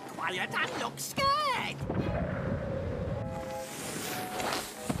 be quiet and look scared.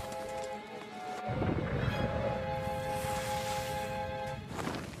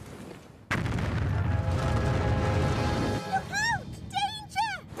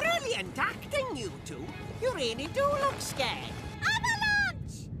 Brilliant acting, you two. You really do look scared.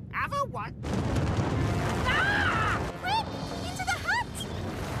 Avalanche! Have a what? Ah! Quick! Into the hut!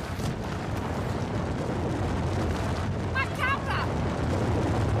 My camera!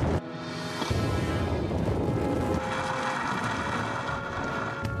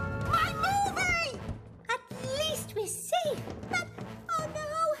 My movie! At least we're safe. But, oh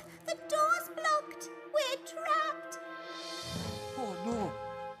no, the door's blocked. We're trapped. Oh, no.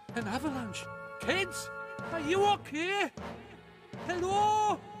 An avalanche. Kids, are you okay?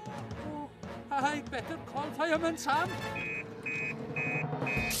 Hello? Oh, I better call Fireman Sam.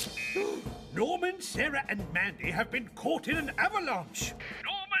 Norman, Sarah and Mandy have been caught in an avalanche.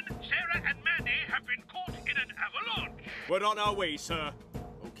 Norman, Sarah and Mandy have been caught in an avalanche. We're on our way, sir.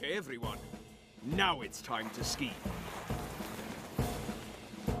 Okay, everyone. Now it's time to ski.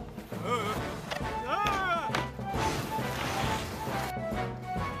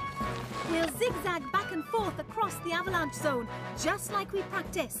 We'll zigzag back and forth across the avalanche zone, just like we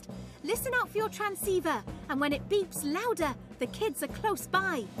practiced. Listen out for your transceiver, and when it beeps louder, the kids are close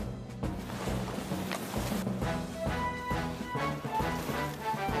by.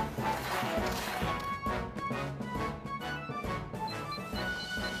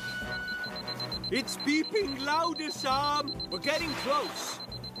 It's beeping louder, Sam. We're getting close.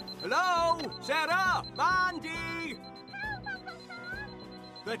 Hello? Sarah? Mandy?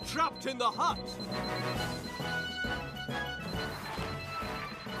 They're trapped in the hut.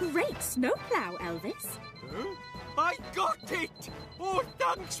 Great snowplow, Elvis. Huh? I got it! Oh,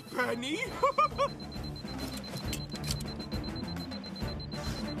 thanks, Penny.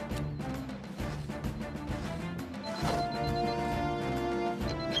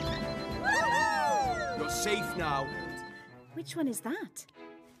 You're safe now. Which one is that?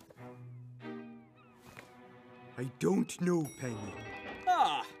 I don't know, Penny.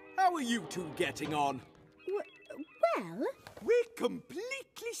 Ah, how are you two getting on? Well... We're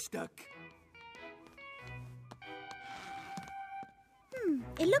completely stuck.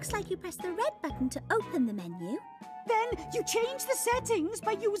 It looks like you pressed the red button to open the menu. Then you change the settings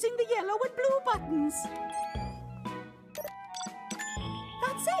by using the yellow and blue buttons.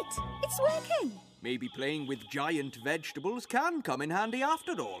 That's it. It's working. Maybe playing with giant vegetables can come in handy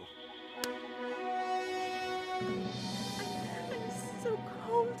after all. I'm so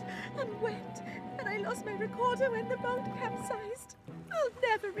cold and wet, and I lost my recorder when the boat capsized. I'll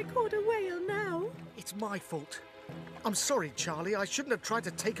never record a whale now. It's my fault. I'm sorry, Charlie. I shouldn't have tried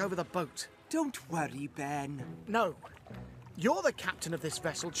to take over the boat. Don't worry, Ben. No. You're the captain of this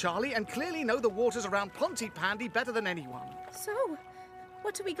vessel, Charlie, and clearly know the waters around Pontypandy better than anyone. So,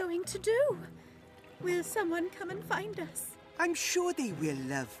 what are we going to do? Will someone come and find us? I'm sure they will,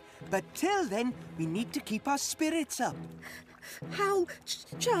 love. But till then, we need to keep our spirits up. How,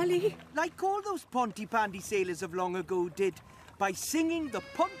 Charlie? Like all those Pontypandy sailors of long ago did, by singing the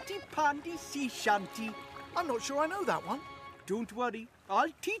Pontypandy sea shanty. I'm not sure I know that one. Don't worry,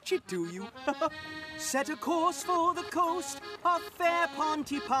 I'll teach it to you. Set a course for the coast of fair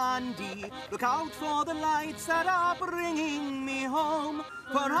Pontypandy. Look out for the lights that are bringing me home.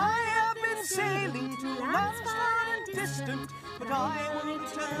 For I have been sailing to lands far and distant, but I will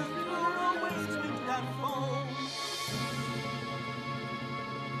return to always wind and foam.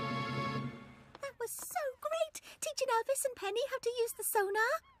 That was so great, teaching Elvis and Penny how to use the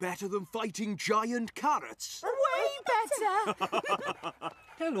sonar. Better than fighting giant carrots. Way better!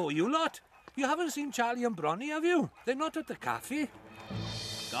 Hello, you lot. You haven't seen Charlie and Bronny, have you? They're not at the cafe.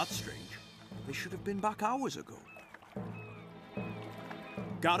 That's strange. They should have been back hours ago.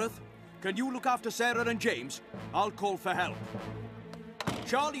 Gareth, can you look after Sarah and James? I'll call for help.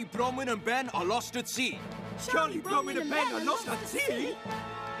 Charlie, Bronwyn and Ben are lost at sea. Charlie, Bronwyn and Ben are lost at sea?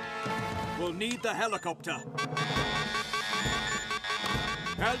 We'll need the helicopter.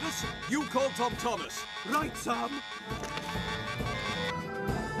 Elvis, you call Tom Thomas. Right, Sam.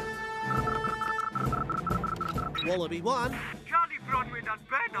 Wallaby 1. Charlie, Bronwyn and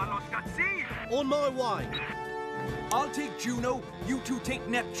Ben are lost at sea. On my way. I'll take Juno, you two take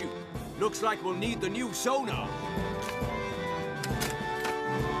Neptune. Looks like we'll need the new sonar.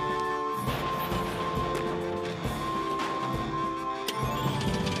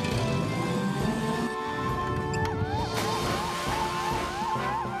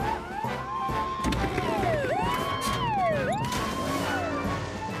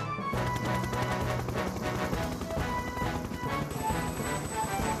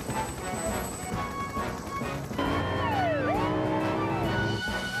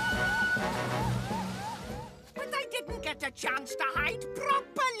 Chance to hide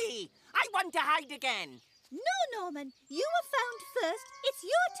properly. I want to hide again. No, Norman. You were found first. It's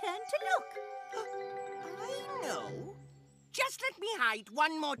your turn to look. I know. Just let me hide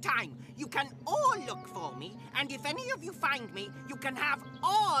one more time. You can all look for me, and if any of you find me, you can have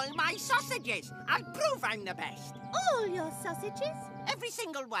all my sausages. I'll prove I'm the best. All your sausages? Every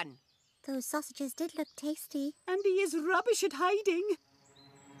single one. Those sausages did look tasty. And he is rubbish at hiding.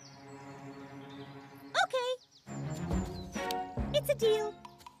 Okay. It's a deal.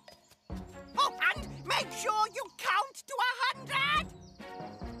 Oh, and make sure you count to 100!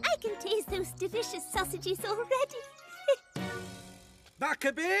 I can taste those delicious sausages already. Back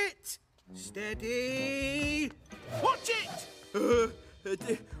a bit. Steady. Watch it!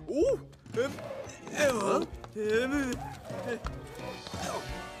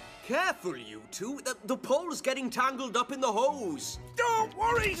 Careful, you two. The pole's getting tangled up in the hose. Don't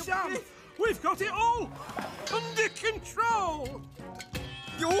worry, Sam. We've got it all under control.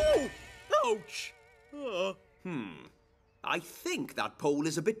 Oh! Ouch! I think that pole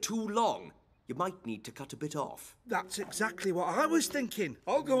is a bit too long. You might need to cut a bit off. That's exactly what I was thinking.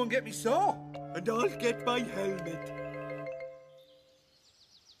 I'll go and get me saw. And I'll get my helmet.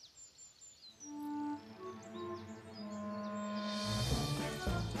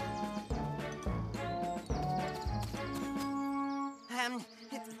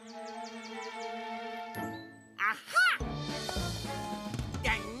 Aha!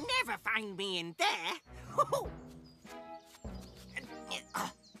 They'll never find me in there.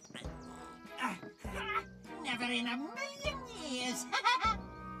 Never in a million years.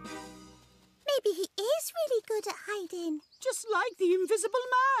 Maybe he is really good at hiding. Just like the Invisible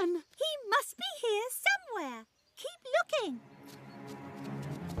Man. He must be here somewhere. Keep looking.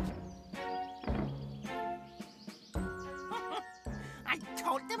 I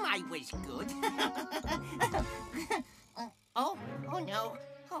told them I was good. Oh no.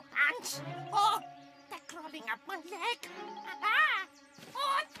 Oh, ants. Oh, they're crawling up my leg. Ah!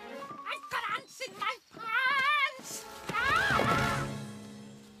 Oh, I've got ants in my pants. Ah!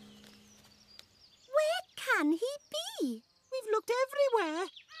 Where can he be? We've looked everywhere.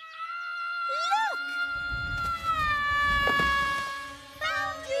 Look!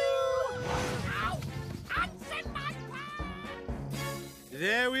 Found you! Ow! Ants in my pants!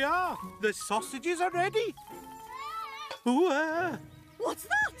 There we are. The sausages are ready. Ooh, What's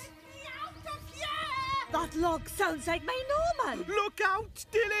that? Out of here! That log sounds like my Norman. Look out,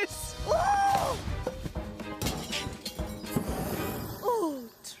 Dilys! Oh! Oh,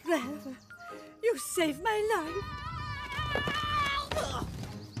 Trevor, you saved my life.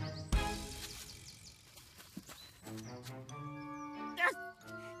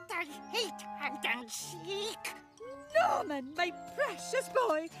 The heat and then sick. Norman, my precious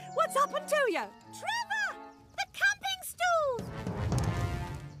boy, what's happened to you? Trevor! The camping stools!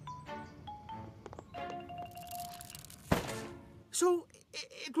 So,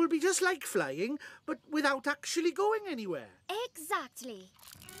 it will be just like flying, but without actually going anywhere. Exactly.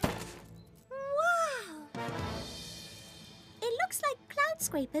 Wow! It looks like cloud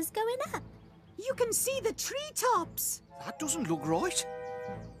scrapers going up. You can see the treetops. That doesn't look right.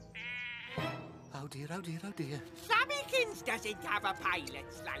 Oh dear, oh dear, oh dear. Flammykins doesn't have a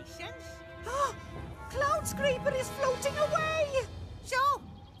pilot's license. Cloud Scraper is floating away. So,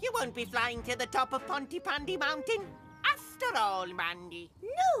 you won't be flying to the top of Pontypandy Mountain? After all, Mandy.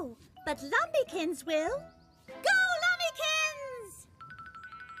 No, but Lambykins will. Go, Lambykins!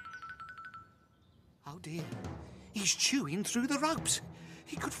 Oh dear. He's chewing through the ropes.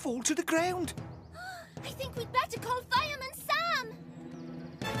 He could fall to the ground. I think we'd better call Fireman Sam.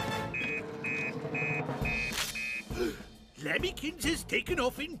 Lamikins has taken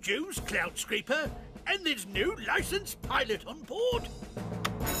off in Joe's cloud scraper, and there's no licensed pilot on board.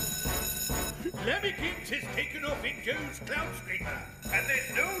 Lamikins has taken off in Joe's cloud scraper, and there's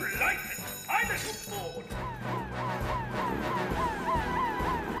no licensed pilot on board.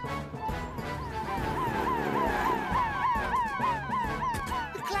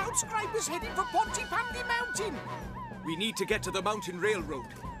 The cloud scraper's heading for Pontypandy Mountain. We need to get to the mountain railroad,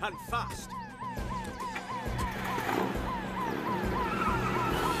 and fast.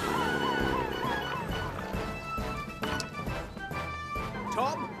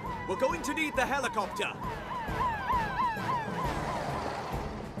 Tom, we're going to need the helicopter.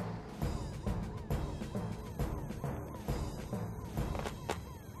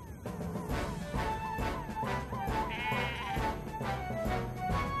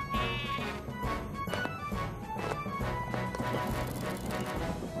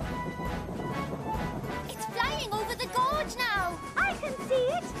 It's flying over the gorge now. I can see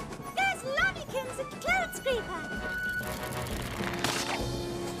it. There's Lamikins and Cloud Scraper.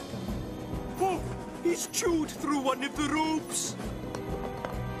 Oh, he's chewed through one of the ropes.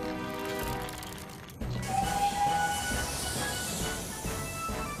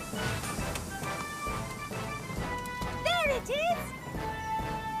 There it is.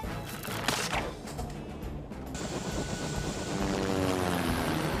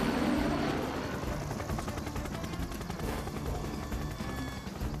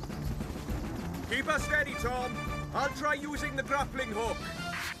 Keep her steady, Tom. I'll try using the grappling hook.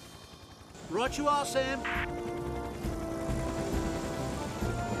 Right you are, Sam.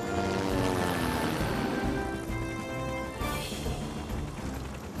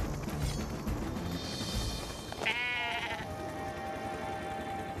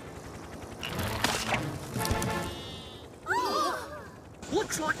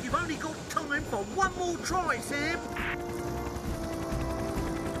 Looks like you've only got time for one more try, Sam.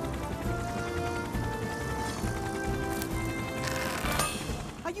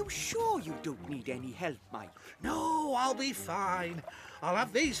 Are you sure you don't need any help, Mike? No, I'll be fine. I'll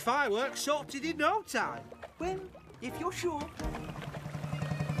have these fireworks sorted in no time. Well, if you're sure.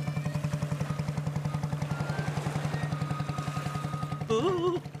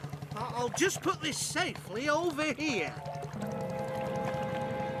 Ooh, I'll just put this safely over here.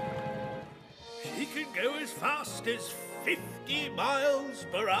 She can go as fast as 50 miles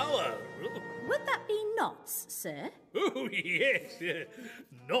per hour. Would that be knots, sir? Oh, yes,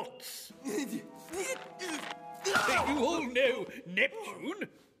 knots. You all know Neptune,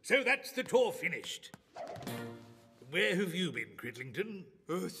 so that's the tour finished. Where have you been, Cridlington?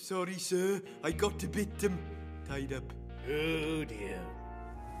 Oh, sorry, sir. I got a bit tied up. Oh, dear.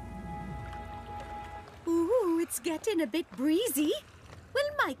 Ooh, it's getting a bit breezy. Will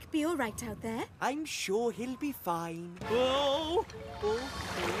Mike be all right out there? I'm sure he'll be fine. Oh, oh,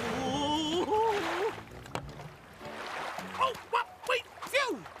 oh. Oh, what? Wait,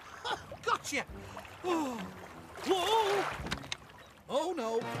 phew! Gotcha! Oh, whoa! Oh,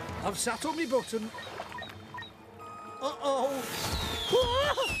 no, I've sat on my button. Uh-oh!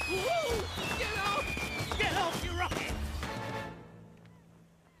 Whoa! Whoa! Get off! Get off, you rocket!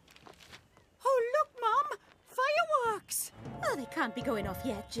 Oh, look, Mum! Fireworks! Oh, they can't be going off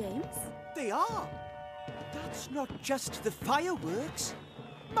yet, James. They are. That's not just the fireworks.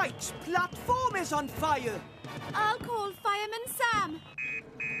 Mike's platform is on fire. I'll call Fireman Sam.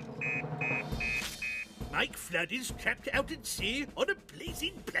 Mike Flood is trapped out at sea on a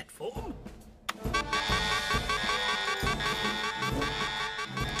blazing platform.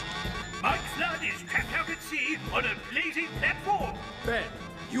 Mike Flood is trapped out at sea on a blazing platform. Ben,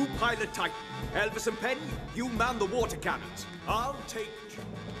 you pilot Titan. Elvis and Penny, you man the water cannons. I'll take...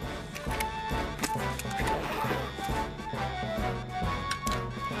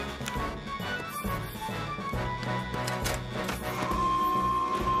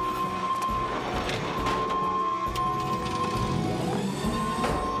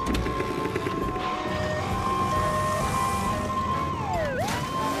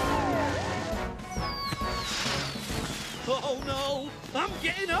 Oh, no! I'm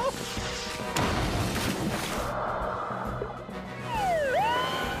getting off!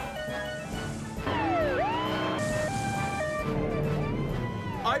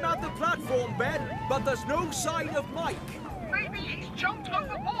 I'm at the platform, Ben, but there's no sign of Mike. Maybe he's jumped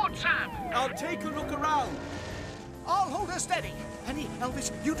overboard, Sam. I'll take a look around. I'll hold her steady. Penny,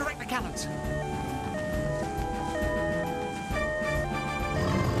 Elvis, you direct the cannons.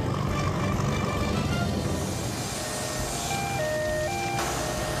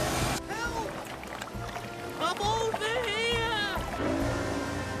 I'm over here!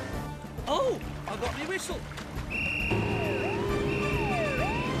 Oh, I got my whistle.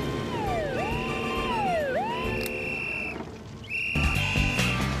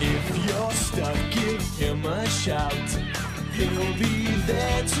 stuck, give him a shout. He'll be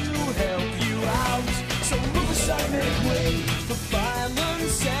there to help you out. So move aside, make